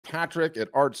Patrick at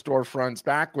Art Storefronts,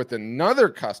 back with another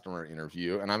customer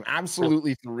interview. And I'm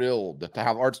absolutely thrilled to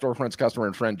have Art Storefronts customer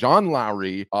and friend John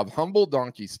Lowry of Humble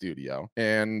Donkey Studio.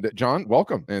 And John,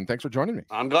 welcome and thanks for joining me.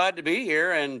 I'm glad to be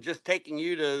here and just taking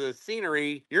you to the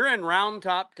scenery. You're in Round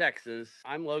Top, Texas.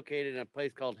 I'm located in a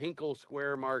place called Hinkle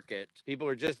Square Market. People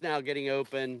are just now getting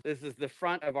open. This is the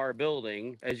front of our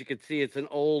building. As you can see, it's an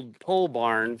old pole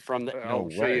barn from the, No I'll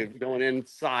show way. you going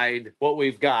inside what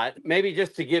we've got. Maybe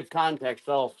just to give context,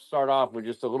 I'll start off with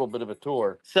just a little bit of a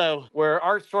tour. So where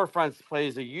Art Storefronts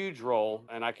plays a huge role,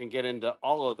 and I can get into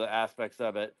all of the aspects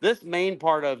of it, this main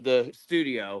part of the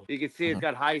studio, you can see it's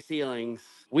got high ceilings.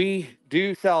 We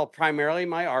do sell primarily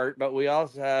my art, but we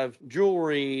also have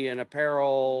jewelry and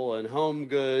apparel and home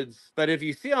goods. But if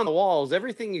you see on the walls,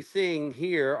 everything you're seeing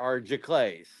here are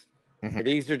Giclees.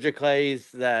 These are Giclees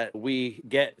that we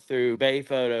get through Bay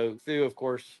Photo, through, of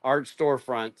course, Art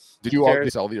Storefronts. Did you all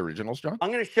sell the originals, John?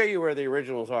 I'm going to show you where the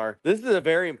originals are. This is a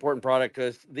very important product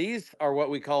because these are what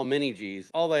we call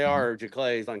mini-Gs. All they are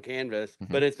Giclees on canvas,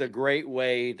 but it's a great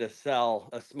way to sell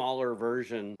a smaller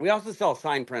version. We also sell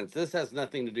sign prints. This has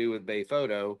nothing to do with Bay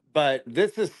Photo, but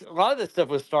this is, a lot of this stuff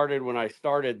was started when I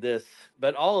started this,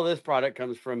 but all of this product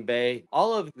comes from Bay.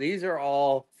 All of these are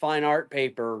all fine art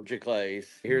paper Giclees.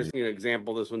 Here's an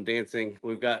example, this one dancing.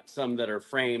 We've got some that are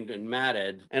framed and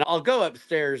matted, and I'll go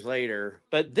upstairs later,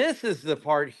 but this is the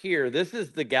part here. This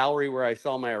is the gallery where I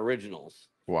sell my originals.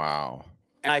 Wow.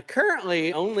 And I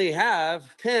currently only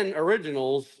have 10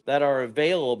 originals that are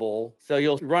available. So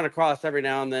you'll run across every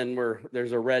now and then where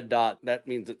there's a red dot. That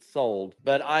means it's sold.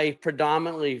 But I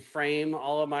predominantly frame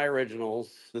all of my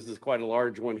originals. This is quite a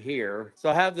large one here.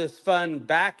 So I have this fun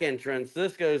back entrance.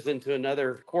 This goes into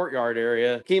another courtyard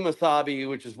area. Kemosabe,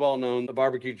 which is well known, a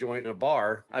barbecue joint and a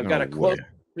bar. I've got a quote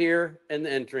here in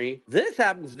the entry. This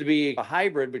happens to be a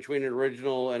hybrid between an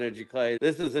original and a Giclee.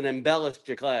 This is an embellished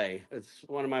Giclee. It's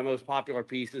one of my most popular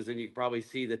pieces, and you can probably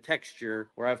see the texture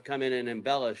where I've come in and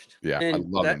embellished. Yeah, and I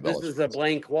love embellished. This is a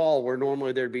blank wall where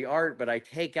normally there'd be art, but I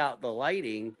take out the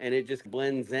lighting and it just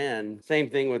blends in. Same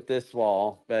thing with this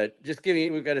wall, but just giving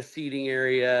you, we've got a seating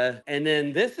area. And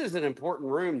then this is an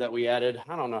important room that we added.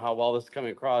 I don't know how well this is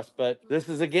coming across, but this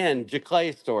is again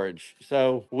Giclee storage.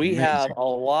 So we have a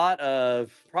lot of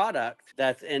product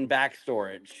that's in back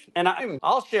storage, and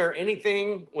I'll share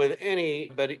anything with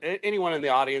anyone in the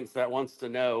audience that wants to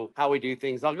know how we do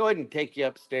things. I'll go ahead and take you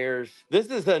upstairs. This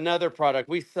is another product.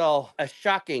 We sell a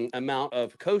shocking amount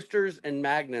of coasters and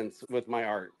magnets with my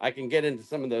art. I can get into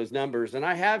some of those numbers, and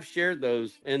I have shared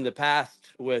those in the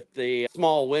past with the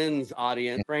Small Winds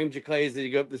audience. Frame Giclees as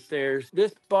you go up the stairs.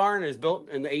 This barn is built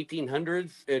in the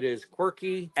 1800s. It is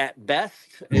quirky at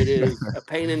best. It is a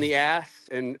pain in the ass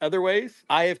in other ways.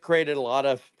 I have created a lot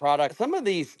of products. Some of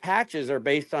these patches are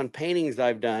based on paintings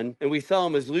I've done, and we sell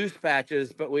them as loose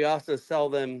patches, but we also sell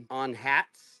them on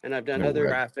hats. And I've done other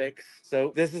graphics.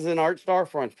 So this is an Art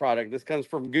Storefronts product. This comes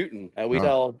from Guten. We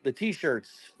sell the t-shirts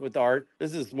with art.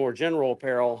 This is more general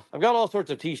apparel. I've got all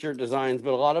sorts of t-shirt designs,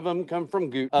 but a lot of them come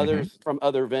from Guten, others from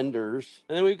other vendors.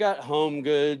 And then we've got home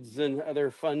goods and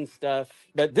other fun stuff.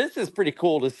 But this is pretty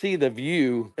cool to see the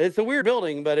view. It's a weird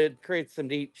building, but it creates some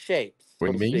neat shapes.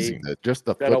 Amazing. Just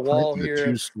the got a footprint, wall the here,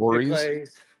 2 stories. Giclees.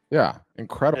 Yeah,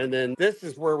 incredible. And then this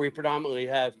is where we predominantly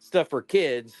have stuff for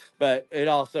kids, but it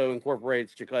also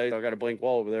incorporates Giclees. I've got a blank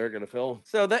wall over there, going to fill.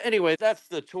 So that, anyway, that's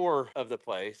the tour of the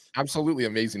place. Absolutely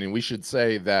amazing. And we should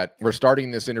say that we're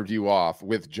starting this interview off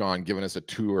with John giving us a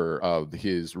tour of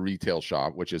his retail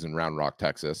shop, which is in Round Rock,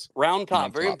 Texas. Round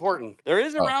Top, very important. There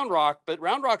is a Round Rock, but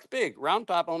Round Rock's big. Round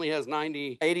Top only has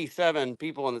 87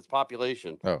 people in its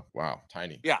population. Oh, wow.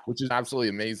 Tiny. Yeah. Which is absolutely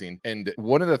amazing. And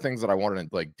one of the things that I wanted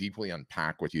to like deeply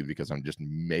unpack with you, because I'm just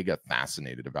mega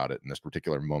fascinated about it in this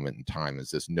particular moment in time, is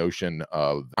this notion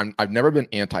of I've never been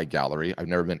anti-gallery. I've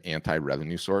never been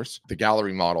anti-revenue source. The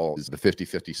gallery model is the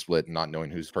 50-50 split, not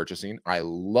knowing who's purchasing. I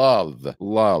love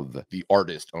the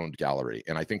artist-owned gallery.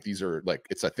 And I think these are like,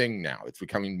 it's a thing now. It's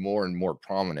becoming more and more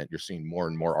prominent. You're seeing more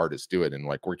and more artists do it. And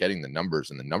like, we're getting the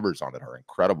numbers, and the numbers on it are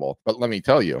incredible. But let me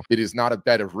tell you, it is not a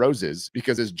bed of roses,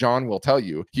 because as John will tell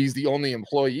you, he's the only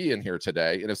employee in here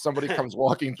today. And if somebody comes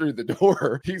walking through the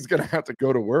door, he's going to have to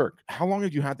go to work. How long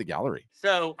have you had the gallery?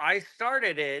 So I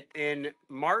started it in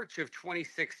March of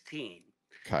 2016.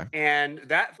 Okay. And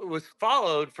that was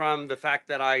followed from the fact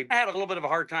that I had a little bit of a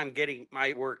hard time getting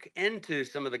my work into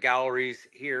some of the galleries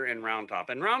here in Round Top.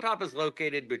 And Round Top is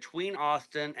located between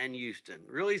Austin and Houston,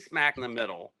 really smack in the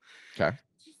middle. Okay.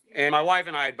 And my wife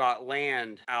and I had bought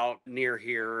land out near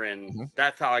here, and Mhm.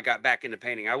 that's how I got back into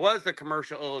painting. I was a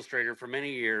commercial illustrator for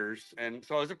many years, and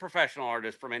so I was a professional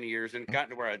artist for many years, and got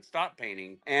to where I'd stopped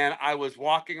painting. And I was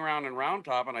walking around in Round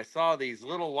Top, and I saw these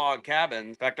little log cabins.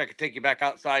 In fact, I could take you back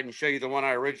outside and show you the one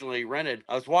I originally rented.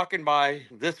 I was walking by.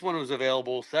 This one was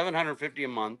available, $750 a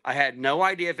month. I had no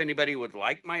idea if anybody would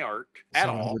like my art at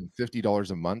all.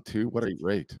 $750 a month too? What a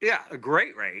rate. Yeah, a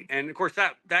great rate. And of course,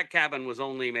 that cabin was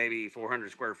only maybe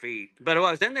 400 square feet. But I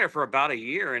was in there for about a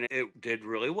year, and it did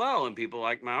really well, and people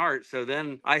liked my art. So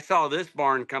then I saw this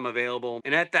barn come available.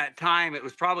 And at that time, it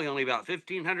was probably only about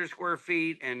 1,500 square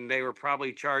feet, and they were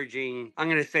probably charging, I'm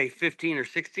going to say 1,500 or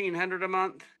 1,600 a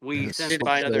month. That We is did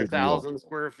buy such a another deal. 1,000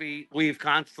 square feet. We've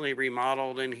constantly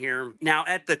remodeled in here. Now,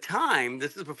 at the time,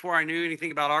 this is before I knew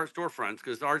anything about Art Storefronts,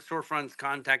 because Art Storefronts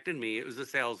contacted me. It was a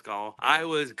sales call. I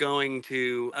was going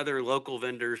to other local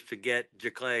vendors to get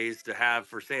Giclees to have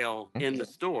for sale Mhm. in the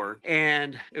store.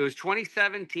 And it was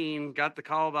 2017, got the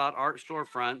call about Art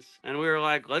Storefronts, and we were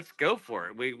like, let's go for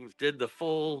it. We did the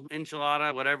full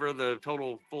enchilada, whatever the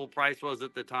total full price was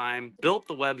at the time, built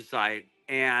the website.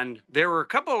 And there were a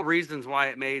couple of reasons why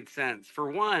it made sense. For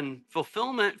one,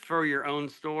 fulfillment for your own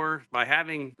store by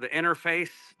having the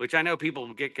interface, which I know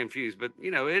people get confused, but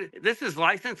this is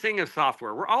licensing of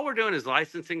software. We're doing is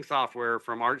licensing software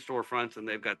from Art Storefronts, and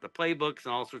they've got the playbooks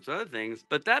and all sorts of other things.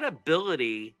 But that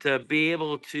ability to be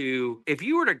able to, if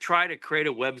you were to try to create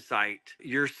a website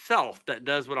yourself that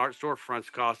does what Art Storefronts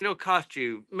cost, cost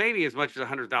you maybe as much as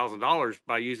 $100,000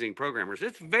 by using programmers.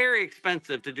 It's very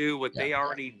expensive to do what Yeah. they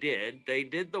already did. They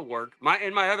did the work.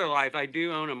 In my other life, I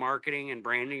do own a marketing and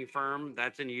branding firm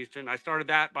that's in Houston. I started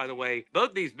that, by the way.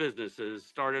 Both these businesses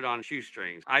started on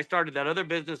shoestrings. I started that other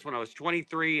business when I was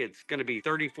 23. It's going to be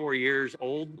 34 years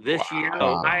old this year.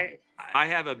 So Wow. I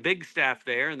have a big staff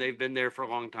there, and they've been there for a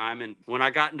long time. And when I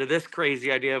got into this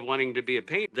crazy idea of wanting to be a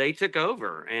painter, they took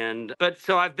over.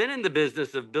 So I've been in the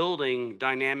business of building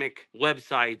dynamic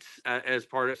websites as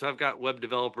part of. So I've got web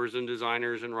developers and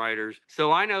designers and writers.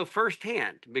 So I know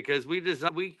firsthand, because we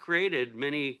created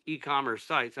many e-commerce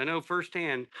sites. I know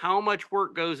firsthand how much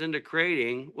work goes into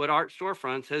creating what Art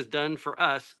Storefronts has done for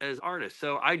us as artists.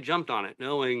 So I jumped on it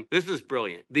knowing this is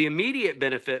brilliant. The immediate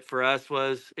benefit for us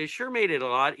was it sure made it a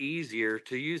lot easier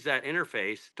to use that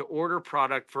interface to order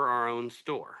product for our own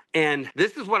store. And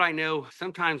this is what I know.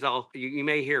 Sometimes you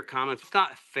may hear comments, it's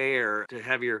not fair to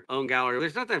have your own gallery.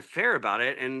 There's nothing fair about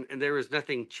it. And there was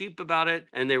nothing cheap about it.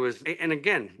 And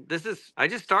again, I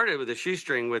just started with a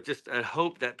shoestring with just a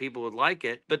hope that people would like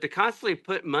it. But to constantly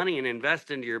put money and invest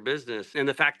into your business, and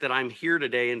the fact that I'm here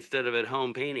today instead of at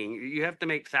home painting, you have to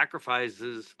make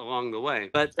sacrifices along the way.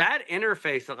 But that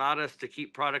interface allowed us to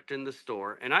keep product in the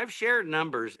store. And I've shared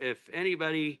numbers. If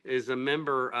anybody is a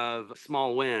member of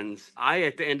Small Wins, I,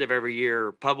 at the end of every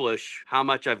year, publish how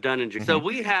much I've done in. So Mhm.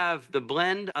 we have the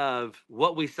blend of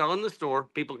what we sell in the store.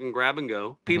 People can grab and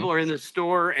go. Mhm. People are in the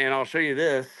store, and I'll show you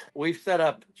this. We've set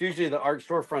up, usually the Art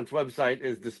Storefronts website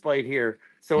is displayed here.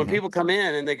 So when Mhm. people come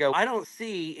in and they go, I don't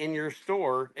see in your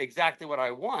store exactly what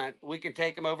I want, we can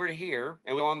take them over to here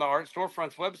and we go on the Art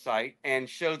Storefronts website and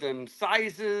show them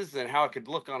sizes and how it could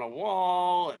look on a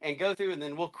wall and go through, and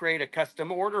then we'll create a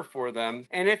custom order for them.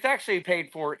 And it's actually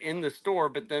paid for in the store,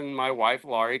 but then my wife,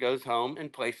 Laurie, goes home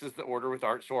and places the order with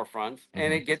Art Storefronts,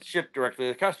 and Mhm. it gets shipped directly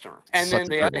to the customer. And Such then a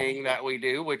the cool. other thing that we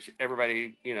do, which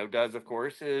everybody, does, of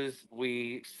course, is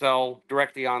we sell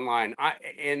directly online.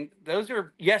 And those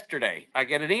are yesterday. I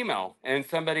get an email and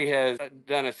somebody has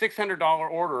done a $600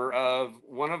 order of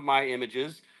one of my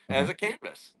images as Mhm. a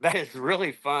canvas. That is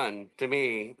really fun to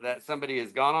me that somebody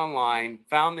has gone online,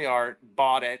 found the art,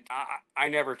 bought it. I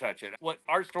never touch it. What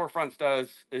Art Storefronts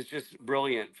does is just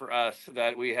brilliant for us,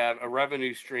 that we have a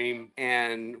revenue stream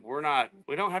and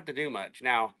we don't have to do much.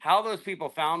 Now, how those people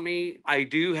found me, I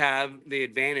do have the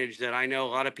advantage that I know a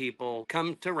lot of people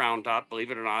come to Round Top,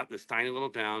 believe it or not, this tiny little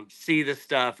town, see the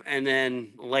stuff, and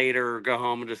then later go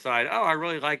home and decide, oh, I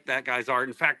really like that guy's art.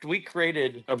 In fact, we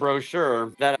created a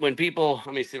brochure that when people,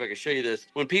 let me see if I can show you this.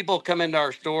 When people come into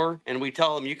our store and we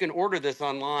tell them you can order this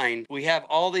online, we have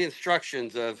all the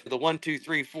instructions of the 1, 2,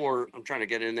 3, 4. I'm trying to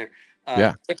get in there.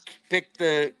 Yeah. Pick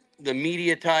the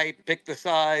media type, pick the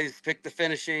size, pick the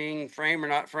finishing, frame or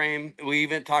not frame. We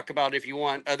even talk about if you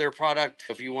want other product,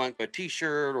 if you want a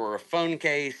t-shirt or a phone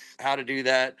case, how to do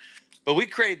that. But we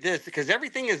create this because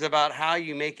everything is about how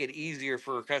you make it easier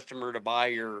for a customer to buy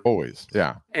your. Always.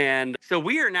 Yeah. And so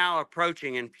we are now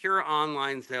approaching in pure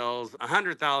online sales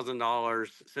 $100,000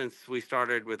 since we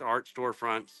started with Art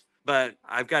Storefronts. but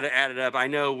I've got to add it up. I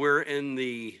know we're in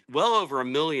the well over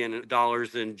 $1 million in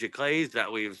Giclees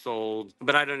that we've sold,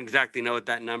 but I don't exactly know what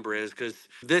that number is because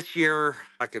this year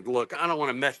I could look. I don't want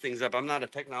to mess things up. I'm not a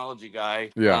technology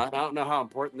guy. Yeah. I don't know how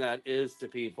important that is to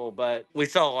people, but we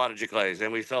sell a lot of Giclees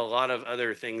and we sell a lot of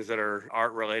other things that are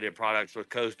art related products with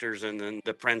coasters and then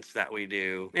the prints that we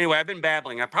do. Anyway, I've been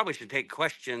babbling. I probably should take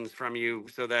questions from you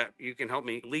so that you can help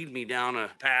me lead me down a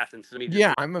path instead of me just.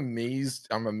 Yeah, I'm amazed.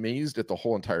 I'm amazed at the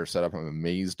whole entire setup. I'm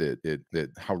amazed at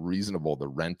how reasonable the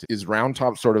rent is. Round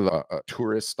Top sort of a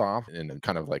tourist stop and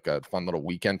kind of like a fun little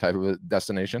weekend type of a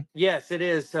destination. Yes, it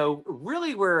is. So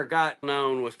really where it got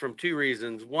known was from two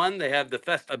reasons. One, they have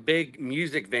a big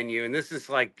music venue, and this is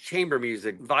like chamber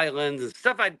music, violins and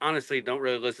stuff I honestly don't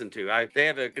really listen to. They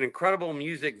have an incredible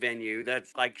music venue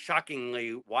that's like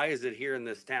shockingly, why is it here in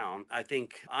this town? I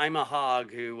think Ima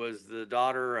Hogg, who was the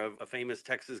daughter of a famous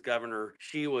Texas governor,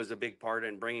 she was a big part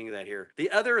in bringing that here. The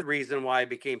other reason why it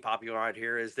became popular out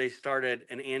here is they started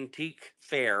an antique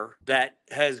fair that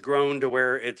has grown to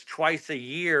where it's twice a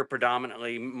year,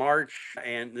 predominantly March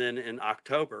and then in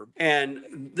October.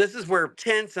 And this is where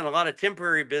tents and a lot of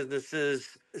temporary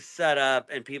businesses set up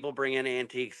and people bring in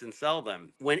antiques and sell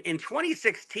them. When in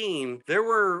 2016, there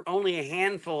were only a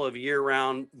handful of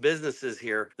year-round businesses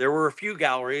here. There were a few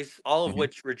galleries, all of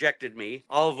which rejected me,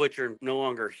 all of which are no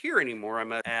longer here anymore, I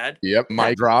must add. Yep,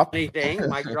 mic drop. Anything,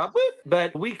 mic drop. Whoop.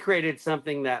 But we created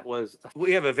something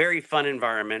we have a very fun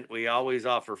environment. We always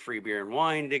offer free beer and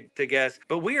wine to guests,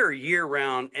 but we are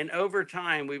year-round. And over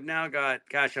time, we've now got,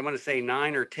 gosh, I'm going to say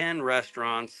 9 or 10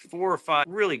 restaurants, 4 or 5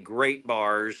 really great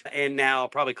bars, and now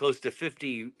probably close to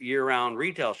 50 year-round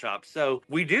retail shops. So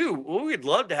we'd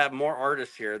love to have more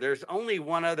artists here. There's only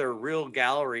one other real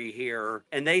gallery here,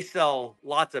 and they sell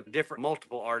lots of different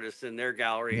multiple artists in their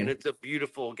gallery, and it's a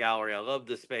beautiful gallery. I love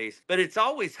the space, but it's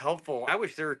always helpful. I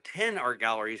wish there were 10 art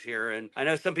galleries here, and I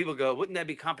know some people go, wouldn't that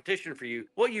be competition for you?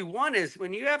 What you want is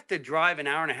when you have to drive an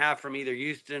hour and a half from either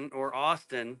Houston or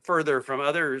Austin, further from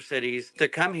other cities, to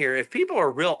come here, if people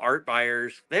are real art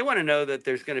buyers, they want to know that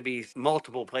there's going to be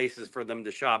multiple places for them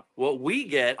to shop. What we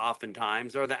get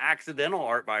oftentimes are the accidental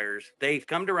art buyers. They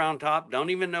come to Round Top, don't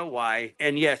even know why.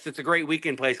 And yes, it's a great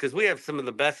weekend place because we have some of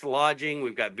the best lodging.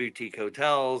 We've got boutique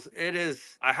hotels.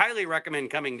 I highly recommend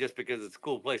coming just because it's a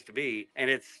cool place to be.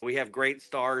 And we have great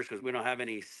stars because we don't have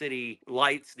any city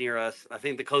lights near us. I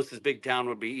think the closest big town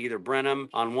would be either Brenham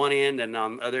on one end and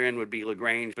on the other end would be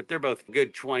LaGrange, but they're both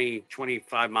good 20,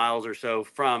 25 miles or so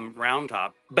from Round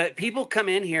Top. But people come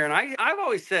in here, and I've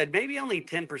always said maybe only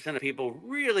 10% of people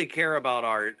really care about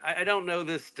art. I don't know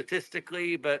this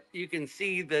statistically, but you can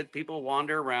see that people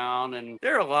wander around, and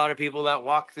there are a lot of people that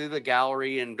walk through the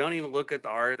gallery and don't even look at the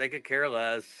art. They could care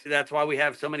less. That's why we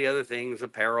have so many other things,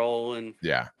 apparel and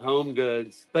home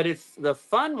goods. But it's the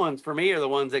fun ones for me are the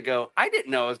ones that go, I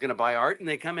didn't know I was going to buy art, and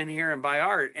they come in here and buy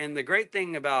art. And the great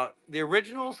thing about the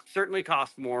originals certainly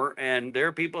cost more, and there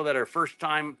are people that are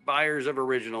first-time buyers of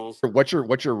originals. What's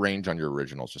your range on your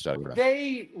originals? Just out of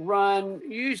They run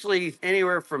usually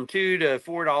anywhere from $2 to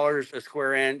 $4 a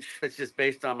square inch. It's just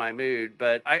based on my mood.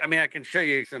 But I mean, I can show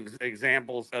you some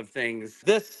examples of things.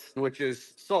 This, which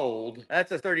is sold,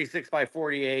 that's a 36 by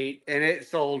 48, and it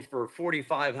sold for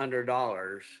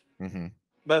 $4,500.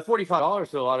 But $45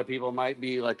 to a lot of people might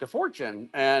be like a fortune.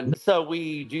 And so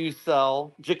we do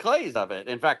sell Giclees of it.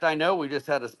 In fact, I know we just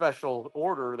had a special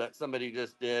order that somebody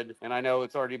just did, and I know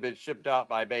it's already been shipped out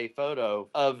by Bay Photo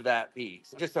of that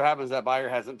piece. It just so happens that buyer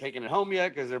hasn't taken it home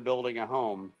yet because they're building a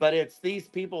home. But it's these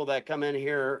people that come in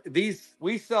here.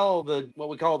 We sell what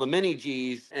we call the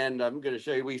mini-Gs, and I'm going to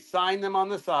show you. We sign them on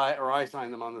the side, or I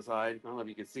sign them on the side. I don't know if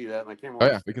you can see that. My camera. Oh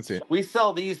yeah, we can see it. We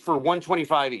sell these for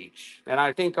 $125 each, and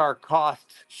I think our cost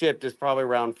shipped is probably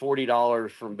around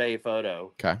 $40 from Bay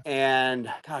Photo. Okay.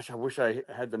 And gosh, I wish I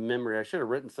had the memory. I should have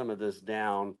written some of this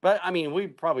down. But I mean, we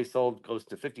probably sold close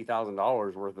to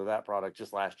 $50,000 worth of that product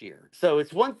just last year. So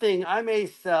it's one thing I may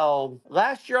sell.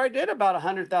 Last year I did about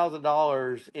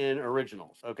 $100,000 in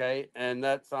originals. Okay. And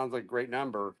that sounds like a great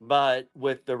number. But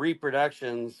with the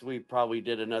reproductions, we probably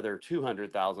did another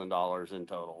 $200,000 in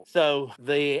total. So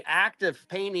the act of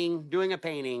doing a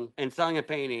painting and selling a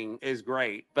painting is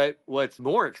great. But what's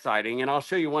more exciting, and I'll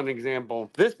show you one example.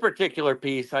 This particular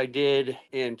piece I did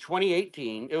in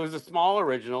 2018. It was a small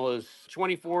original. It was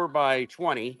 24 by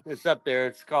 20. It's up there.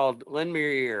 It's called Lend Me Your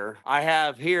Ear. I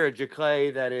have here a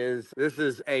Giclee this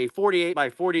is a 48 by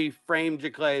 40 frame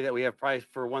Giclee that we have priced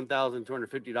for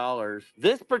 $1,250.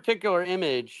 This particular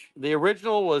image, the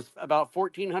original was about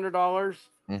 $1,400.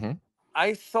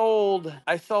 I sold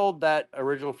that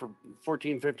original for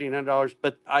 $1,400, $1,500,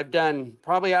 but I've done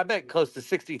probably, I bet, close to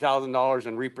 $60,000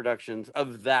 in reproductions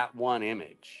of that one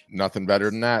image. Nothing better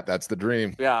than that. That's the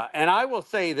dream. Yeah, and I will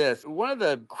say this, one of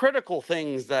the critical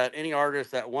things that any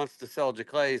artist that wants to sell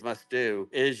Giclees must do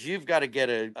is you've got to get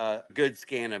a good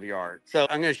scan of your art. So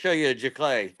I'm going to show you a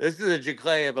Giclee. This is a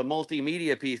Giclee of a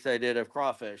multimedia piece I did of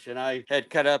crawfish, and I had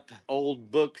cut up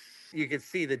old books. You can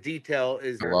see the detail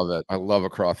is I there. love it. I love a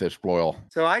crawfish boil.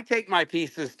 So I take my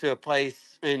pieces to a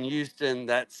place in Houston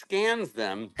that scans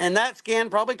them, and that scan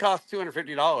probably costs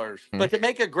 $250. Hmm. But to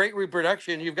make a great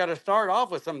reproduction, you've got to start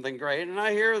off with something great. And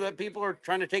I hear that people are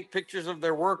trying to take pictures of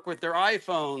their work with their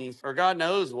iPhones or God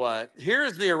knows what.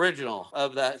 Here's the original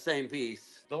of that same piece.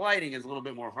 The lighting is a little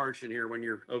bit more harsh in here when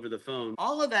you're over the phone.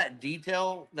 All of that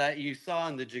detail that you saw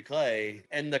in the Giclee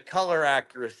and the color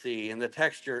accuracy and the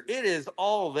texture, it is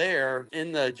all there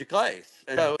in the Giclees.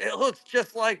 So it looks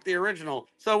just like the original.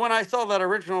 So when I sell that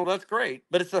original, that's great.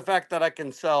 But it's the fact that I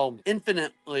can sell the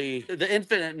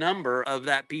infinite number of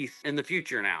that piece in the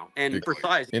future now. And for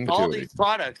size, all these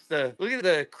products, look at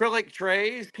the acrylic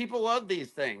trays. People love these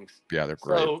things. Yeah, they're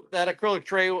great. So that acrylic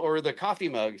tray or the coffee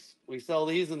mugs, we sell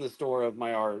these in the store of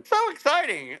my art. So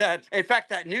exciting. That, in fact,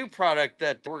 that new product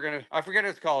that I forget what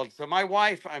it's called. So my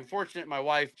wife, I'm fortunate, my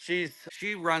wife, she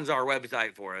runs our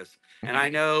website for us. And I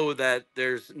know that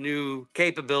there's new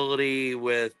capability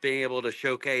with being able to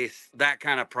showcase that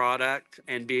kind of product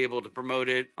and be able to promote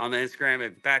it on the Instagram.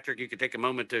 And Patrick, you could take a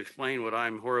moment to explain what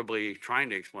I'm horribly trying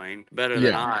to explain better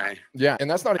than I. Yeah. And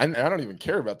that's not, and I don't even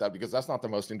care about that because that's not the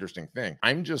most interesting thing.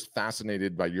 I'm just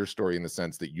fascinated by your story in the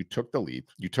sense that you took the leap.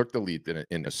 You took the leap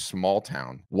in a small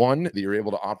town. One, that you're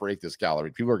able to operate this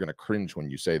gallery. People are going to cringe when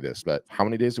you say this, but how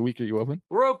many days a week are you open?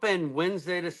 We're open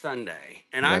Wednesday to Sunday.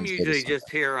 And I'm usually just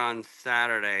here on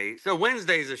Saturday. So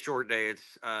Wednesday's a short day.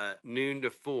 It's noon to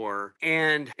 4.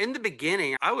 And in the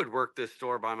beginning, I would work this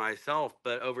store by myself.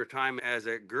 But over time, as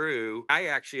it grew, I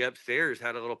actually upstairs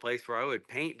had a little place where I would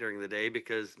paint during the day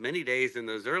because many days in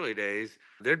those early days,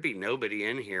 there'd be nobody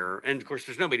in here. And of course,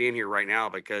 there's nobody in here right now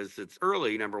because it's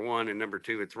early, number one. And number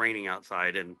two, it's raining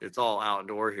outside and it's all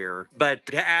outdoor here. But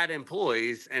to add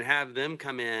employees and have them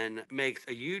come in makes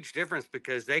a huge difference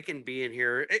because they can be in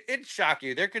here. It'd shock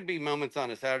you. There could be moments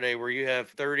on a Saturday where you have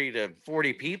 30 to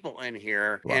 40 people in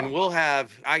here. Wow. And we'll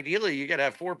have, ideally, you got to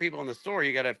have 4 people in the store.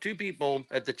 You got to have 2 people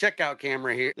at the checkout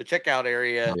camera here, the checkout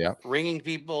area, ringing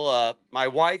people up. My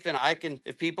wife and I can,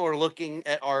 if people are looking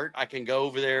at art, I can go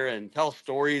over there and tell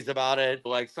stories about it.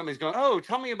 Like somebody's going, oh,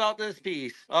 tell me about this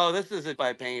piece. Oh, this is it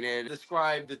I painted.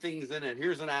 Describe the things in it.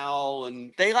 Here's an owl.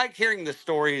 And they like hearing the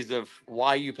stories of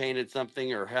why you painted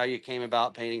something or how you came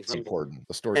about painting something. It's important.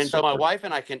 The story. And so my wife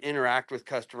and I can interact with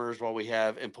customers while we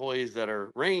have employees that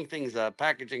are ringing things up,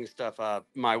 packaging stuff up.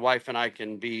 My wife and I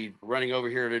can be running over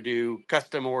here to do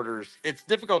custom orders. It's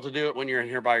difficult to do it when you're in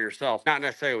here by yourself. Not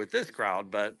necessarily with this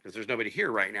crowd, but because there's nobody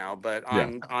here right now. But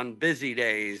on busy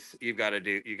days, you got to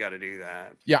do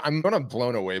that. Yeah, I'm kind of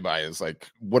blown away by is like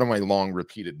one of my long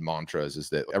repeated mantras is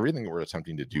that everything we're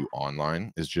attempting to do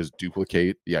online is just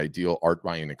duplicate the ideal art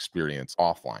buying experience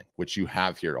offline, which you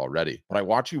have here already. But I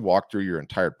watch you walk through your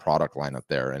entire product line up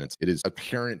there, and it is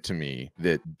apparent to me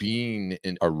that being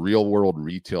in a real world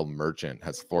retail merchant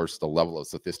has forced a level of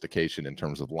sophistication in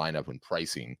terms of lineup and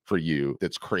pricing for you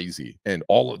that's crazy. And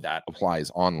all of that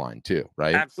applies online too,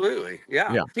 right? Absolutely.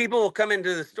 Yeah. People will come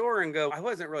into the store and go, I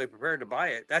wasn't really prepared to buy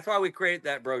it. That's why we create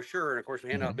that brochure. And of course, we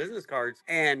hand out business cards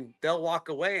and they'll walk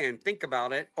away and think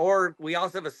about it. Or we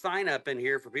also have a sign up in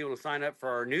here for people to sign up for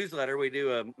our newsletter. We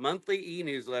do a monthly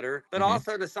e-newsletter, but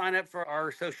also to sign up for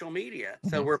our social media.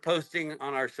 So we're posting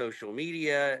on our social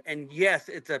media. And yes,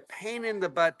 it's a pain in the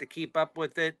butt to keep up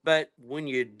with it. But when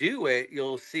you do it,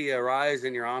 you'll see a rise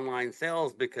in your online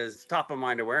sales because it's top of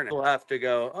mind awareness. We'll have to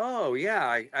go, oh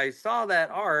yeah, I saw that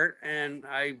art and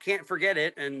I can't forget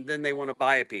it. And then they want to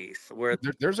buy a piece. Where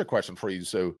there's a question for you.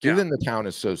 So given the town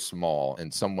is so small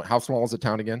and somewhat, how small is the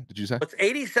town again? Did you say? It's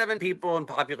 87 people in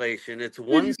population. It's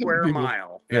 1 square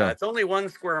mile. Yeah, it's only 1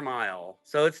 square mile.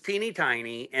 So it's teeny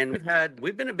tiny. And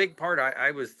we've been a big part.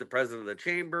 I was the president of the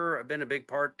chamber. I've been a big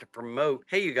part to promote,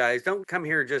 hey, you guys, don't come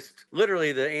here just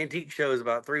literally the antique show is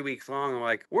about 3 weeks long. I'm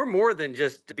like, we're more than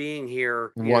just being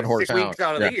here 6 weeks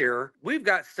out of the year. We've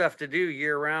got stuff to do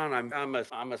year round. I'm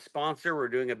a sponsor. We're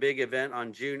doing a big event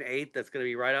on June 8th. That's going to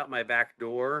be right out my back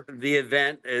door. The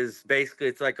event is basically,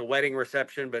 it's like a wedding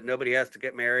reception, but nobody has to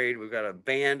get married. We've got a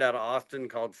band out of Austin Austin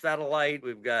called Satellite.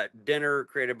 We've got dinner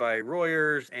created by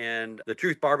Royers and the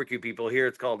Truth Barbecue people here.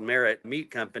 It's called Merritt Meat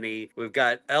Company. We've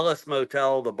got Ellis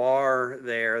Motel, the bar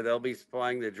there. They'll be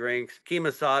supplying the drinks.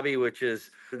 Kimasabi, which is,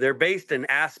 they're based in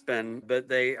Aspen, but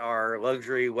they are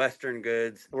luxury Western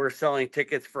goods. We're selling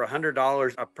tickets for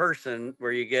 $100 a person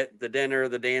where you get the dinner,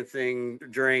 the dancing,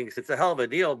 drinks. It's a hell of a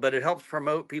deal, but it helps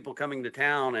promote people coming to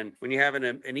town. And when you have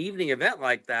an evening event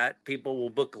like that, people will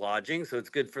book lodging. So it's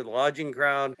good for the lodging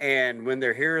crowd. And when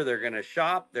they're here, they're going to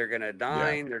shop, they're going to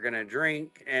dine, they're going to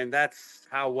drink. And that's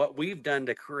what we've done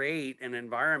to create an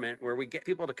environment where we get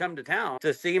people to come to town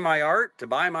to see my art, to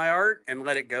buy my art, and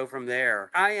let it go from there.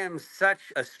 I am such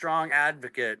a strong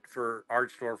advocate for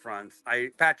art storefronts.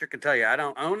 Patrick can tell you, I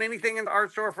don't own anything in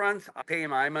art storefronts. I pay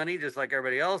my money just like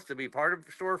everybody else to be part of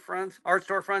art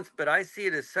storefronts, but I see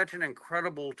it as such an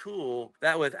incredible tool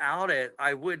that without it,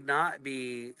 I would not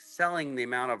be selling the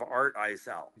amount of art I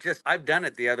sell. I've done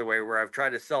it the other way where I've tried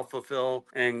to self-fulfill,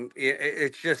 and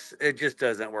it just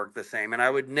doesn't work the same. And I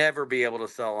would never be able to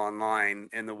sell online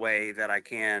in the way that I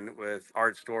can with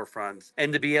art storefronts.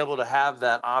 And to be able to have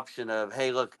that option of,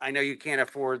 hey, look, I know you can't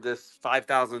afford this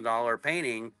 $5,000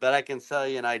 painting, but I can sell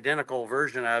you an identical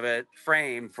version of it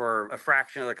framed for a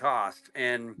fraction of the cost.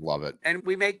 And love it. And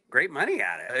we make great money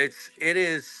at it. It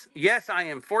is, yes, I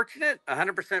am fortunate,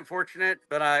 100% fortunate,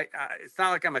 but it's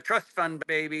not like I'm a trust fund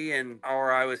baby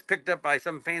or I was picked up by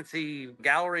some fancy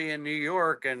gallery in New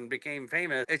York and became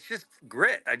famous. It's just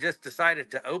grit. I just decided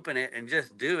to open it and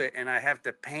just do it. And I have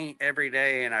to paint every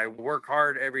day and I work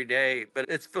hard every day, but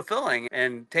it's fulfilling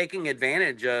and taking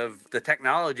advantage of the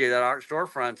technology that Art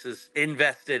Storefronts is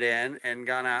invested in and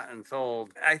gone out and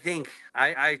sold. I think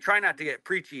I try not to get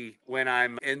preachy when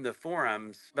I'm in the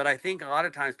forums, but I think a lot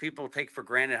of times people take for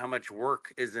granted how much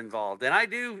work is involved. And I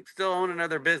do still own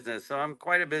another business, so I'm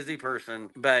quite a busy person,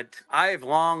 but I've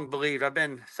long believed, I've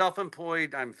been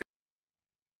self-employed. I'm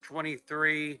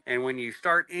 23. And when you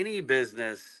start any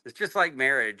business, it's just like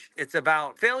marriage. It's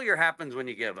about failure happens when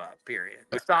you give up, period.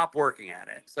 You stop working at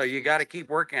it. So you got to keep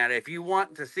working at it. If you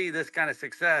want to see this kind of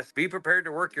success, be prepared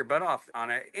to work your butt off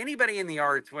on it. Anybody in the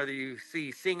arts, whether you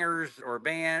see singers or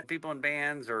people in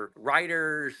bands or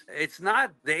writers, it's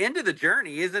not the end of the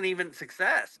journey isn't even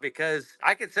success, because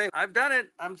I could say, I've done it,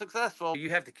 I'm successful. You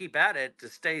have to keep at it to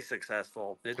stay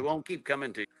successful. It won't keep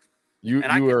coming to you.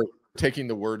 You are taking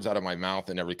the words out of my mouth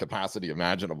in every capacity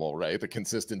imaginable, right? The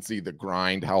consistency, the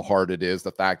grind, how hard it is,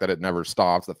 the fact that it never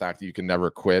stops, the fact that you can never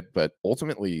quit. But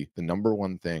ultimately, the number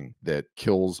one thing that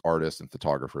kills artists and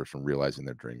photographers from realizing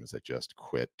their dream is they just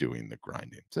quit doing the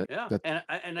grinding. That's it. Yeah.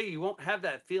 And you won't have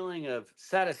that feeling of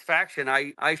satisfaction.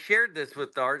 I shared this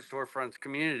with the Art Storefronts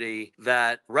community,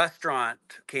 that restaurant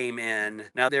came in.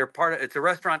 Now it's a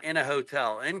restaurant in a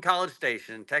hotel in College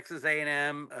Station, Texas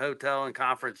A&M Hotel and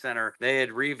Conference Center. They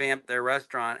had revamped their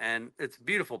restaurant and it's a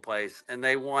beautiful place. And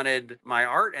they wanted my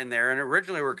art in there. And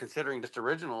originally we were considering just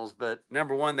originals, but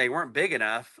number one, they weren't big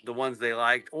enough, the ones they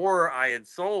liked, or I had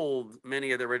sold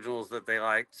many of the originals that they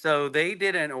liked. So they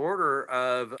did an order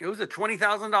it was a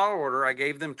 $20,000 order. I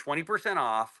gave them 20%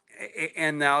 off.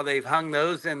 And now they've hung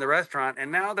those in the restaurant,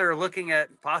 and now they're looking at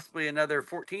possibly another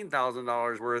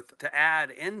 $14,000 worth to add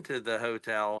into the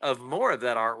hotel of more of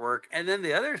that artwork. And then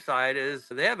the other side is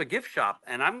they have a gift shop,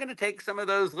 and I'm going to take some of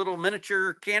those little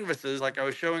miniature canvases like I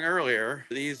was showing earlier,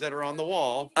 these that are on the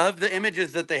wall, of the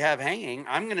images that they have hanging.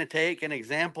 I'm going to take an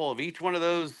example of each one of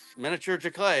those miniature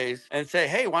Giclees and say,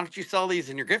 hey, why don't you sell these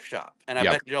in your gift shop? And I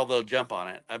bet you they'll jump on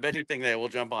it. I bet you think they will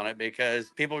jump on it,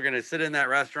 because people are going to sit in that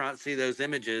restaurant, see those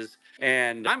images.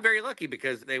 And I'm very lucky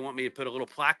because they want me to put a little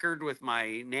placard with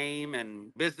my name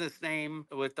and business name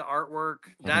with the artwork.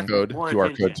 That's more QR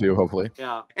attention. code too, hopefully.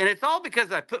 Yeah. And it's all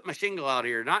because I put my shingle out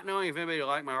here, not knowing if anybody will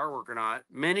like my artwork or not.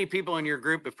 Many people in your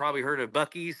group have probably heard of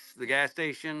Buc-ee's, the gas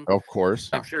station. Of course.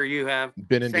 I'm sure you have.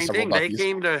 Been into Same several thing.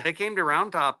 Buc-ee's. They came to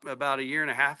Round Top about a year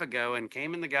and a half ago and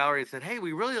came in the gallery and said, hey,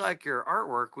 we really like your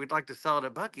artwork. We'd like to sell it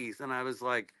at Buc-ee's. And I was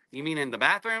like, you mean in the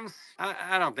bathrooms?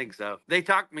 I don't think so. They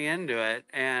talked me into it.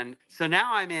 And so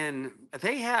now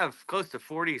they have close to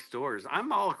 40 stores.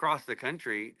 I'm all across the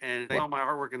country and they sell my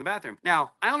artwork in the bathroom.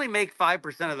 Now, I only make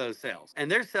 5% of those sales, and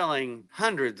they're selling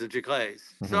hundreds of Giclees.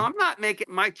 So I'm not making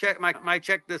my check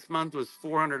this month was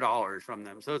 $400 from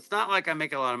them. So it's not like I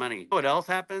make a lot of money. What else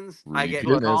happens? I get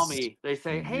people call me. They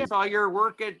say, hey, I saw your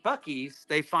work at Buc-ee's.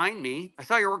 They find me. I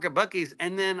saw your work at Buc-ee's.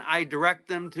 And then I direct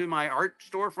them to my Art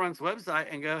Storefronts website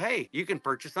and go, hey, you can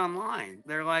purchase online.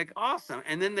 They're like, awesome.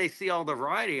 And then they see all the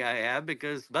variety I have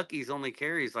because Bucky's only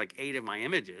carries like 8 of my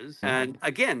images. And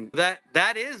again,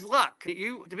 that is luck.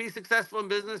 You to be successful in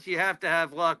business, you have to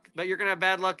have luck, but you're gonna have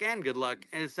bad luck and good luck.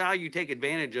 And it's how you take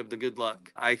advantage of the good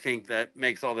luck. I think that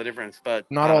makes all the difference. But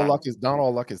not all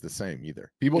luck is the same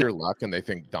either. People hear luck and they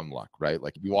think dumb luck, right?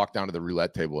 Like you walk down to the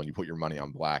roulette table and you put your money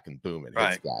on black and boom, it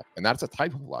hits that. And that's a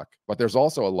type of luck. But there's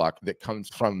also a luck that comes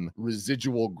from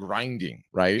residual grinding,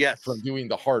 right? Yes. From doing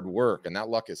the hard work. And that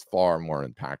luck is far more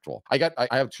impactful. I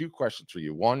have 2 questions for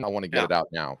you. One, I want to get it out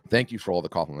now. Thank you for all the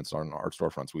compliments on Art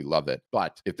Storefronts. We love it.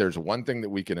 But if there's one thing that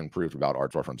we can improve about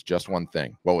Art Storefronts, just one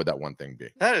thing, what would that one thing be?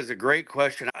 That is a great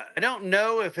question. I don't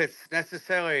know if it's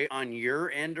necessarily on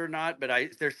your end or not, but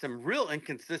there's some real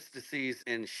inconsistencies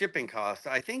in shipping costs.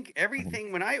 I think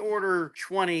everything, when I order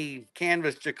 20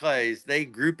 canvas Giclees, they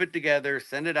group it together,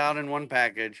 send it out in one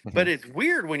package. But it's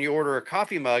weird when you order a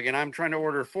coffee mug and I'm trying to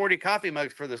order 40 coffee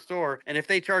mugs for the store. And if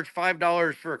they charge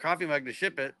 $5 for a coffee mug to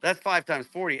ship it, that's 5 times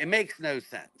 40. It makes no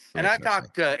sense. And I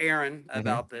talked to Aaron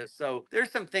about this. So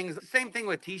there's some things, same thing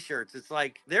with t-shirts. It's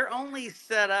like they're only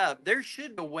set up. There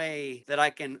should be a way that I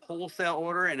can wholesale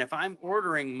order. And if I'm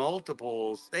ordering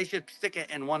multiples, they should stick it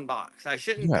in one box. I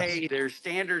shouldn't pay their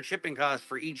standard shipping costs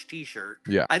for each t-shirt.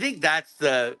 I think that's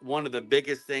one of the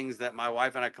biggest things that my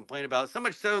wife and I complain about. So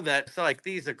much so that like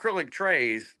these acrylic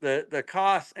trays, the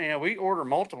cost, we order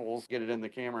multiples, get it in the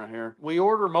camera here. We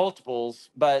order multiples,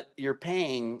 but you're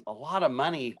paying a lot of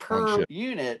money per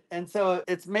unit. And so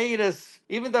it's made us,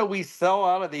 even though we sell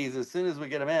out of these as soon as we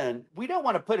get them in, we don't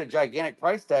want to put a gigantic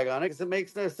price tag on it because it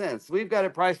makes no sense. We've got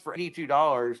it priced for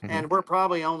 $82 and we're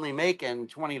probably only making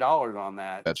 $20 on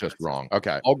that. That's just wrong.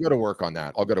 Okay. I'll go to work on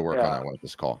that. I'll go to work on that one at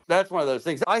this call. That's one of those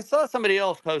things. I saw somebody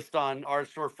else post on Art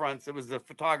Storefronts. It was a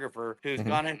photographer who's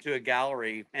gone into a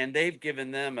gallery and they've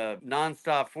given them a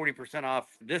nonstop 40% off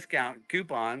discount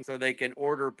coupon so they can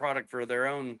order product for their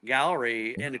own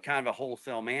gallery in a kind of a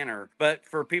wholesale manner. But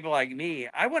for people like me,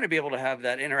 I want to be able to have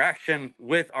that interaction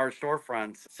with Art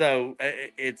Storefronts. So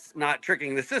it's not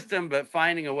tricking the system, but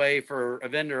finding a way for a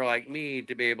vendor like me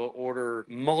to be able to order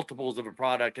multiples of a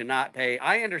product and not pay.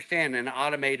 I understand an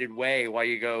automated way why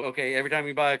you go, okay, every time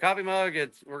you buy a coffee mug,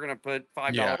 we're going to put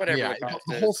 $5, whatever.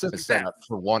 The whole system is set up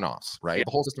for one-offs, right?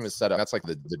 The whole system is set up. That's like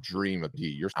the dream of D.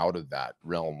 You're out of that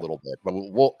realm a little bit, but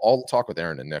I'll talk with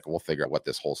Aaron and Nick. We'll figure out what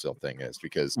this wholesale thing is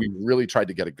because we really tried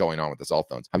to get it going on with the cell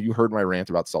phones. Have you heard my rant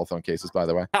about cell phone cases, by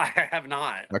the way? I have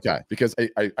not. Okay, because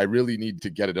I really need to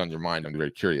get it on your mind. I'm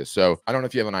very curious. So I don't know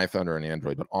if you have an iPhone or an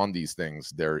Android, but on these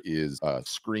things, there is a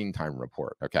screen time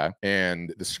report, okay?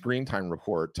 And the screen time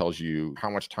report tells you how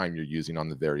much time you're using on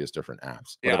the various different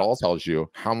apps. But it also tells you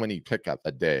how many pickups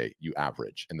a day you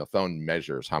average. And the phone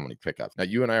measures how many pickups. Now,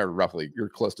 you and I are you're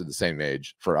close to the same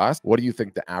age. For us, what do you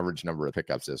think the average number of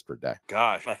pickups is per day?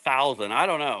 Gosh, 1,000. I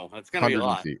don't know. It's going to be a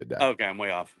lot. A day. Okay, I'm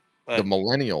way off. But the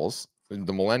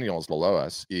millennials below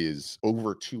us is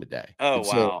over 2 a day. Oh, wow.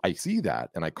 So I see that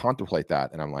and I contemplate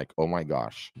that and I'm like, oh my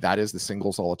gosh, that is the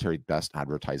single solitary best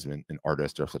advertisement an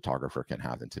artist or photographer can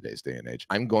have in today's day and age.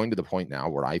 I'm going to the point now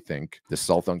where I think the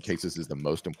cell phone cases is the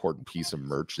most important piece of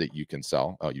merch that you can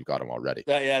sell. Oh, you've got them already.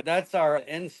 Yeah, that's our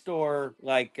in-store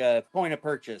point of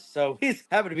purchase. So these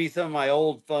happen to be some of my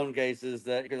old phone cases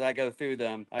because I go through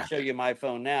them. I show you my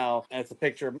phone now. That's a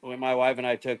picture my wife and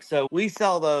I took. So we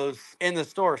sell those in the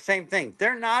store. Same thing.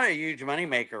 They're not a huge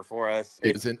moneymaker for us.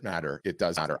 It doesn't matter. It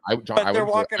does matter. But they're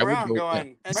walking around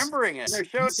going and remembering it. They're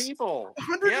showing people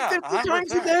 150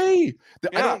 times a day.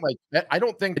 I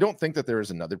don't think that there is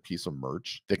another piece of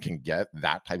merch that can get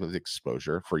that type of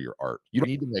exposure for your art. You don't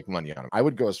need to make money on it. I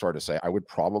would go as far to say I would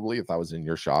probably, if I was in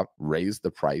your shop, raise the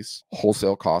price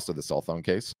wholesale cost of the cell phone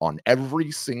case on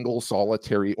every single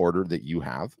solitary order that you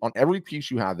have, on every piece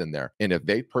you have in there. And if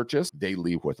they purchase, they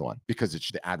leave with one because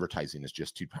the advertising is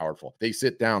just too powerful. They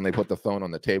sit down, they put the phone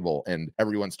on the table, and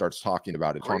everyone starts talking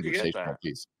about it. Conversational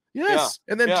piece. Yes.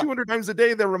 And then 200 times a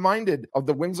day, they're reminded of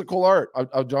the whimsical art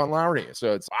of John Lowry.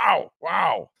 So it's wow.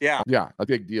 Yeah, a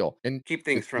big deal. And keep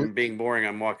things from being boring.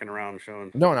 I'm walking around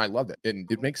showing. No, and I love it. And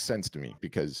it makes sense to me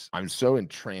because I'm so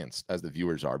entranced, as the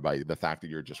viewers are, by the fact that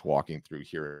you're just walking through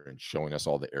here and showing us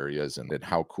all the areas and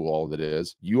how cool all of it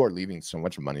is. You are leaving so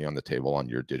much money on the table on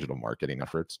your digital marketing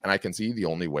efforts. And I can see the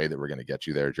only way that we're going to get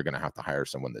you there is you're going to have to hire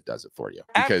someone that does it for you.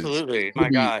 Because absolutely. My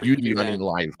gosh. You'd be running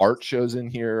live art shows in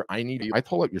here. I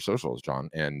pull up your socials, John,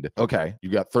 and okay, you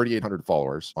got 3,800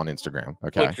 followers on Instagram.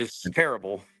 Okay, which is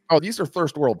terrible. oh, these are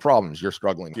first world problems you're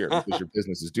struggling here because your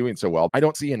business is doing so well. I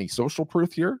don't see any social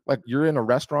proof here. Like you're in a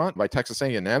restaurant by Texas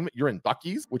A&M, you're in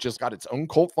Buc-ee's, which has got its own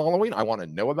cult following. I want to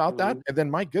know about that. And then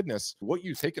my goodness, what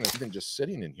you've taken us even just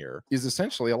sitting in here is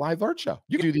essentially a live art show.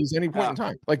 You can do these any point in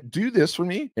time. Like do this for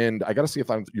me. And I got to see if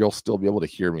you'll still be able to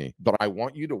hear me, but I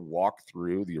want you to walk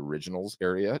through the originals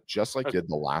area just like you did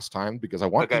the last time, because I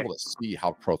want people to see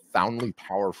how profoundly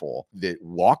powerful that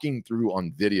walking through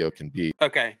on video can be.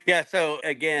 Okay. Yeah. So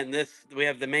again, we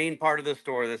have the main part of the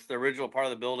store. That's the original part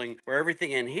of the building where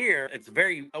everything in here, it's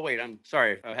very, oh wait, I'm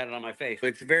sorry. I had it on my face.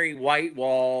 It's very white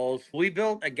walls. We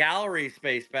built a gallery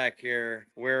space back here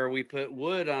where we put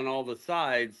wood on all the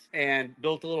sides and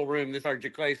built a little room. This is our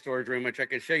Giclees storage room, which I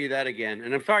can show you that again.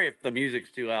 And I'm sorry if the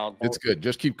music's too loud. It's good.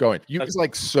 Just keep going. It's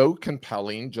like so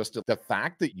compelling. Just the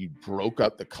fact that you broke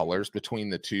up the colors between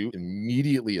the two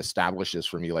immediately establishes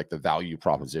for me like the value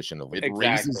proposition of it.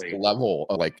 Raises the level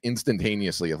of like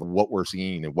instantaneously of what we're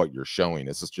seeing and what you're showing.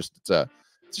 It's just a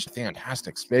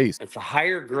fantastic space. It's a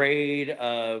higher grade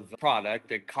of product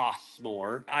that costs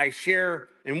more. I share,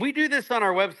 and we do this on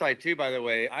our website too, by the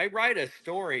way. I write a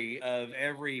story of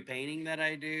every painting that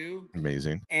I do.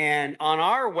 Amazing. And on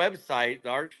our website, the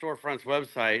Art Storefronts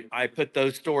website, I put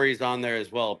those stories on there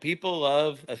as well. People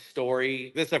love a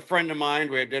story. This is a friend of mine.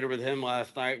 We had dinner with him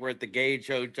last night. We're at the Gage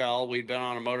Hotel. We'd been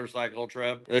on a motorcycle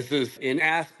trip. This is in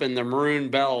Aspen, the Maroon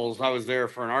Bells. I was there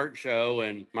for an art show,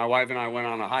 and my wife and I went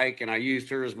on a hike, and I used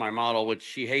her as my model, which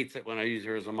she hates it when I use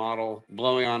her as a model,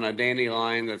 blowing on a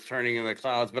dandelion that's turning in the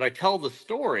clouds. But I tell the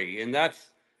story, and that's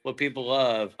what people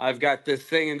love. I've got this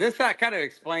thing, and this kind of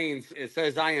explains, it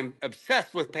says, I am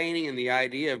obsessed with painting and the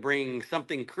idea of bringing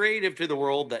something creative to the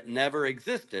world that never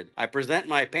existed. I present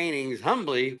my paintings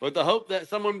humbly with the hope that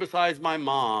someone besides my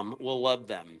mom will love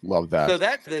them. Love that. So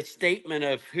that's the statement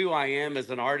of who I am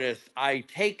as an artist. I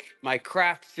take my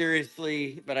craft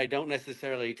seriously, but I don't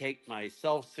necessarily take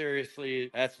myself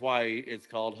seriously. That's why it's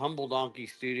called Humble Donkey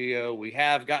Studio. We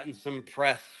have gotten some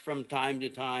press from time to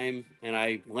time, and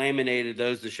I laminated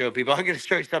those to show people. I'm going to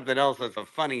show you something else that's a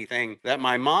funny thing, that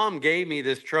my mom gave me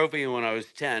this trophy when I was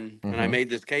 10, and I made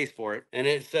this case for it. And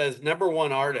it says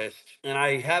 #1 artist. And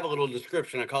I have a little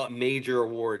description. I call it major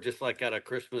award, just like at a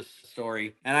Christmas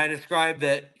story. And I describe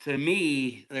that to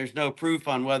me, there's no proof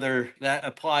on whether that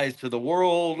applies to the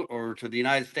world or to the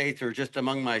United States or just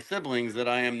among my siblings that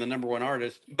I am the #1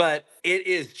 artist. But it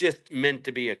is just meant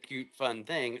to be a cute, fun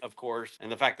thing, of course. And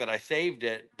the fact that I saved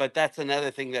it. But that's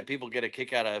another thing that people get a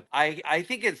kick out of. I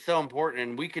think it's so important,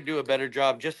 and we could do a better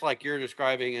job, just like you're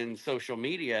describing in social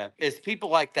media, is people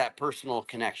like that personal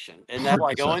connection. And that's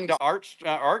why going to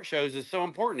art shows is so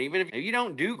important. Even if you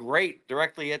don't do great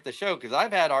directly at the show, because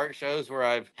I've had art shows where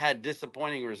I've had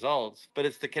disappointing results, but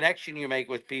it's the connection you make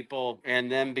with people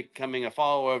and them becoming a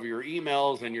follower of your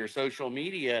emails and your social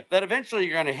media that eventually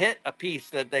you're going to hit a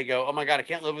piece that they go, oh my God, I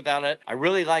can't live without it. I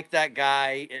really like that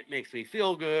guy. It makes me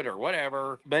feel good or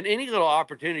whatever. But any little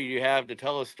opportunity you have to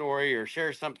tell a story or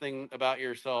share something about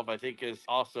yourself, I think is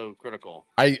also critical.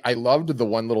 I loved the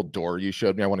one little door you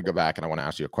showed me. I want to go back and I want to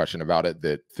ask you a question about it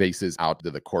that faces out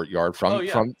to the courtyard from.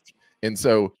 And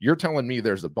so you're telling me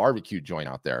there's a barbecue joint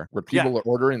out there where people are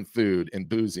ordering food and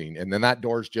boozing, and then that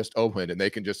door's just opened and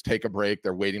they can just take a break.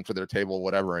 They're waiting for their table,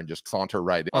 whatever, and just saunter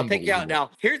right in. I'll take you out.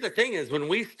 Now, here's the thing is when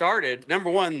we started,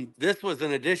 #1, this was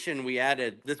an addition we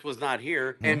added. This was not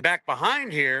here. And back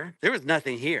behind here, there was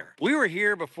nothing here. We were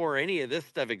here before any of this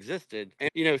stuff existed.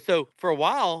 And, so for a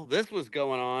while, this was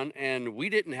going on, and we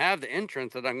didn't have the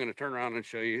entrance that I'm going to turn around and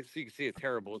show you. So you can see it's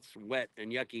terrible. It's wet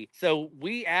and yucky. So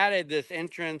we added this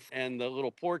entrance and the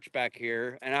little porch back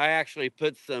here, and I actually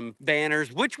put some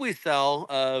banners, which we sell,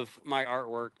 of my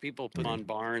artwork. People put on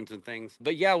barns and things.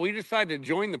 But yeah, we decided to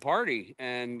join the party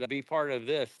and be part of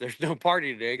this. There's no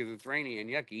party today because it's rainy and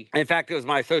yucky. In fact, it was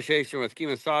my association with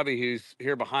Kemosabe, who's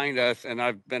here behind us, and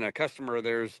I've been a customer of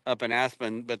theirs up in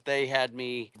Aspen, but they had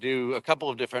me do a couple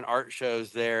of different art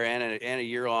shows there and a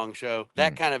year-long show.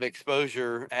 That kind of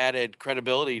exposure added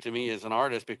credibility to me as an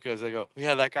artist because they go,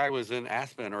 yeah, that guy was in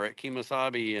Aspen or at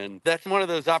Kemosabe, and that's one of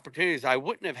those opportunities. I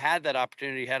wouldn't have had that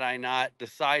opportunity had I not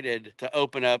decided to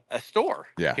open up a store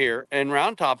here in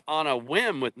Round Top on a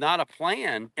whim with not a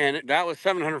plan. And that was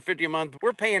 $750 a month.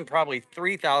 We're paying probably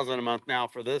 $3,000 a month now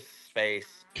for this space.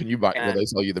 Can you buy, will And they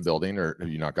sell you the building, or have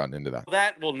you not gotten into that?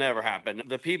 that will never happen.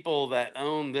 The people that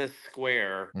own this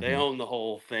square, they Hmm. own the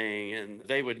whole thing, and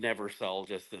they would never sell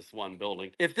just this one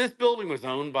building. If this building was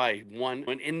owned by one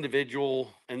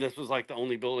individual, and this was like the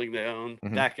only building they own,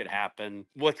 Hmm. that could happen.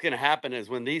 What's going to happen is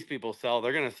when these people sell,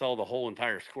 they're going to sell the whole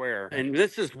entire square. And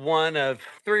this is one of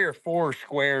 3 or 4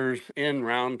 squares in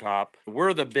Round Top.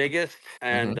 We're the biggest, Hmm.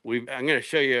 and I'm going to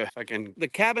show you if I can. The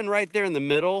cabin right there in the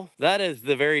middle, that is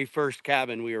the very first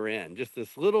cabin we were in. Just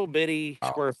this little bitty Wow.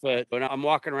 square foot. When I'm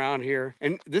walking around here,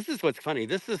 and this is what's funny.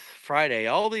 This is Friday.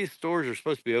 All these stores are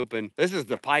supposed to be open. This is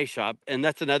the pie shop, and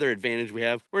that's another advantage we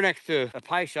have. We're next to a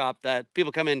pie shop that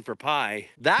people come in for pie.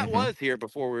 That Hmm. was here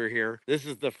before we were here. This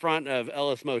is the front of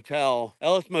Ellis Motel.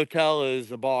 Ellis Motel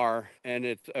is a bar, and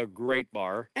it's a great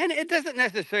bar. And it doesn't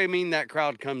necessarily mean that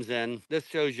crowd comes in. This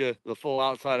shows you the full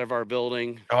outside of our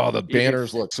building. Oh, the You can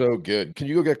banners look so good. Can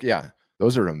you go get, yeah,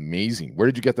 those are amazing. Where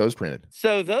did you get those printed?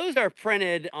 So those are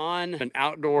printed on an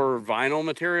outdoor vinyl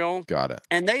material. Got it.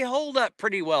 And they hold up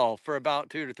pretty well for about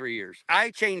 2 to 3 years.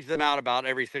 I change them out about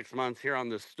every 6 months here on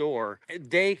the store.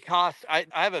 They cost, I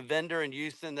have a vendor in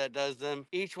Houston that does them.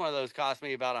 Each one of those cost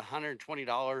me about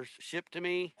 $120 shipped to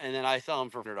me. And then I sell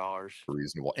them for $100.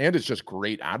 Reasonable. And it's just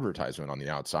great advertisement on the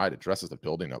outside. It dresses the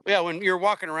building up. Yeah, when you're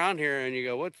walking around here and you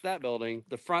go, what's that building?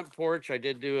 The front porch, I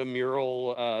did do a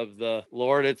mural of the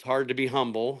Lord, it's hard to be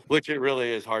humble, which it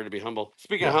really is hard to be humble.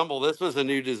 Speaking of Yeah. humble, this was a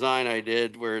new design I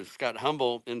did where it's got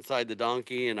humble inside the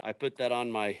donkey, and I put that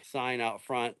on my sign out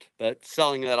front, but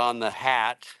selling that on the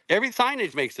hat. Every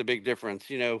signage makes a big difference.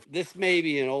 You know, this may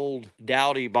be an old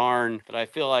dowdy barn, but I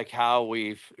feel like how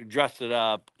we've dressed it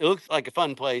up, it looks like a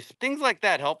fun place. Things like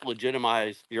that help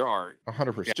legitimize your art.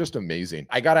 100%. Just amazing.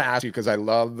 I got to ask you, because I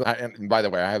love, and by the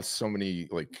way, I have so many,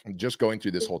 like, just going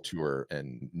through this whole tour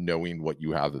and knowing what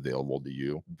you have available to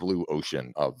you, blue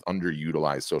ocean of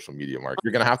underutilized social media market.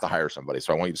 You're going to have to hire somebody.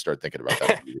 So I want you to start thinking about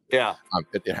that. Yeah.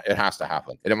 It has to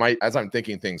happen. And it might, as I'm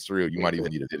thinking things through, you might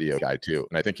even need a video guy too.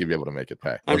 And I think you'd be able to make it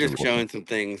pay. I'm Those are just really showing cool. some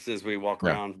things as we walk Yeah.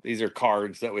 around. These are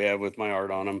cards that we have with my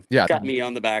art on them. Yeah. Got me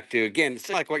on the back too. Again, it's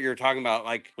like what you're talking about.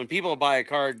 Like when people buy a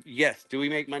card, yes, do we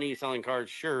make money selling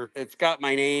cards? Sure. It's got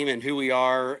my name and who we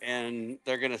are, and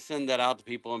they're gonna send that out to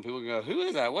people, and people go, "Who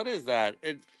is that? What is that?"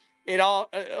 It all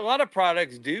a lot of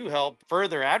products do help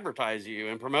further advertise you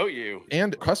and promote you.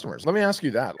 And customers. Let me ask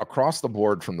you that across the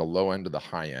board from the low end to the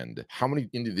high end, how many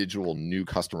individual new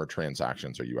customer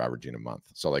transactions are you averaging a month?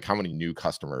 So like how many new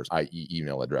customers, i.e.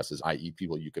 email addresses, i.e.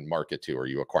 people you can market to, are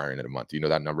you acquiring in a month? Do you know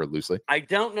that number loosely? I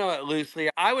don't know it loosely.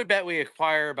 I would bet we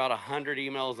acquire about 100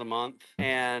 emails a month.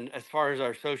 And as far as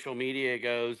our social media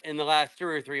goes, in the last 2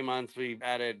 or 3 months, we've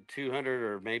added 200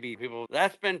 or maybe people.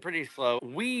 That's been pretty slow.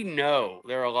 We know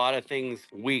there are a lot of things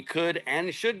we could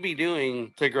and should be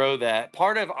doing to grow that.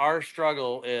 Part of our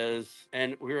struggle is,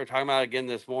 and we were talking about it again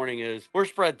this morning, is we're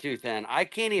spread too thin. I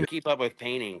can't even keep up with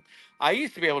painting. I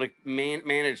used to be able to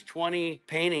manage 20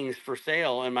 paintings for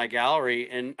sale in my gallery,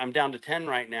 and I'm down to 10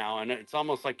 right now. And it's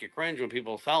almost like you cringe when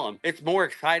people sell them. It's more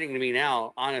exciting to me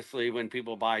now, honestly, when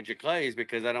people buy Giclees,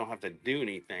 because I don't have to do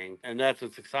anything. And that's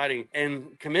what's exciting.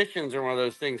 And commissions are one of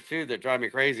those things, too, that drive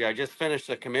me crazy. I just finished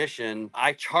a commission.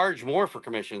 I charge more for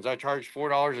commissions. I charge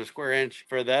 $4 a square inch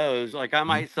for those. Like I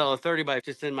might sell a 30 by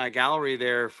just in my gallery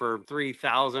there for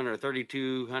 $3,000 or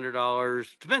 $3,200.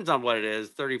 Depends on what it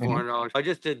is, $3,400. I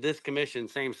just did this commission,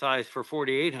 same size, for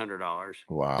 $4,800.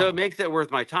 So it Wow. makes it worth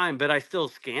my time, but I still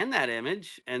scan that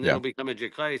image and Yeah. it'll become a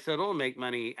Giclee. So it'll make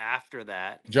money after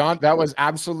that. John, that was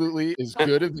absolutely as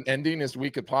good of an ending as we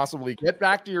could possibly get.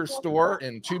 Back to your store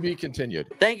and to be continued.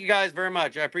 Thank you guys very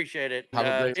much. I appreciate it. Have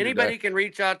a great day. Anybody can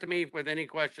reach out to me with any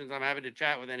questions. I'm happy to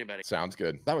chat with anybody. Sounds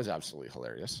good. That was absolutely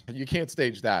hilarious. You can't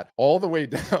stage that all the way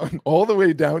down, all the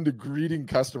way down to greeting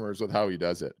customers with how he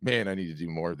does it. Man, I need to do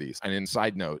more of these. And in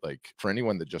side note, like for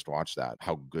anyone that just watched that,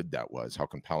 how good that was, how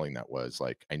compelling that was.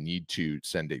 Like I need to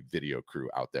send a video crew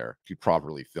out there to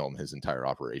properly film his entire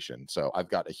operation. So I've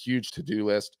got a huge to-do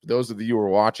list. For those of you who are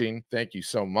watching, thank you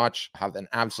so much. Have an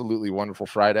absolutely wonderful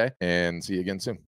Friday and see you again soon.